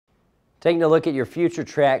Taking a look at your future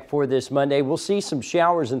track for this Monday, we'll see some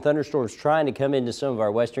showers and thunderstorms trying to come into some of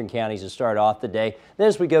our western counties to start off the day. Then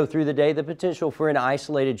as we go through the day, the potential for an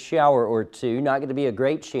isolated shower or two. Not going to be a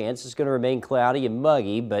great chance. It's going to remain cloudy and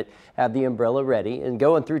muggy, but have the umbrella ready. And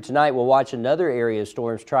going through tonight, we'll watch another area of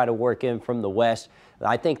storms try to work in from the west.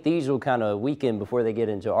 I think these will kind of weaken before they get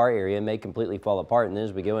into our area and may completely fall apart. And then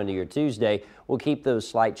as we go into your Tuesday, we'll keep those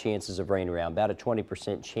slight chances of rain around, about a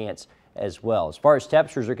 20% chance as well. As far as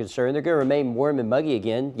temperatures are concerned, they're going to remain warm and muggy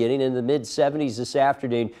again, getting in the mid-70s this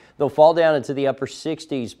afternoon. They'll fall down into the upper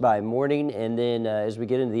 60s by morning, and then as we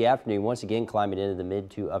get into the afternoon, once again climbing into the mid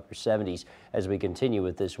to upper 70s as we continue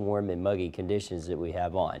with this warm and muggy conditions that we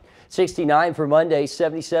have on. 69 for Monday,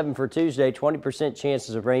 77 for Tuesday, 20%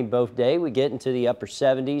 chances of rain both day. We get into the upper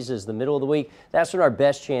 70s as the middle of the week. That's when our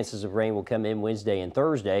best chances of rain will come in Wednesday and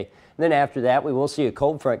Thursday. And then after that, we will see a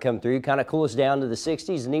cold front come through, kind of cool us down to the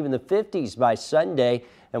 60s and even the 50s by Sunday.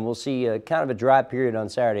 And we'll see kind of a dry period on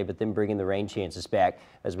Saturday, but then bringing the rain chances back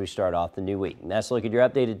as we start off the new week. And that's a look at your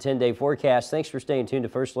updated 10-day forecast. Thanks for staying tuned to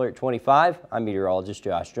First Alert 25. I'm meteorologist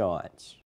Josh Johns.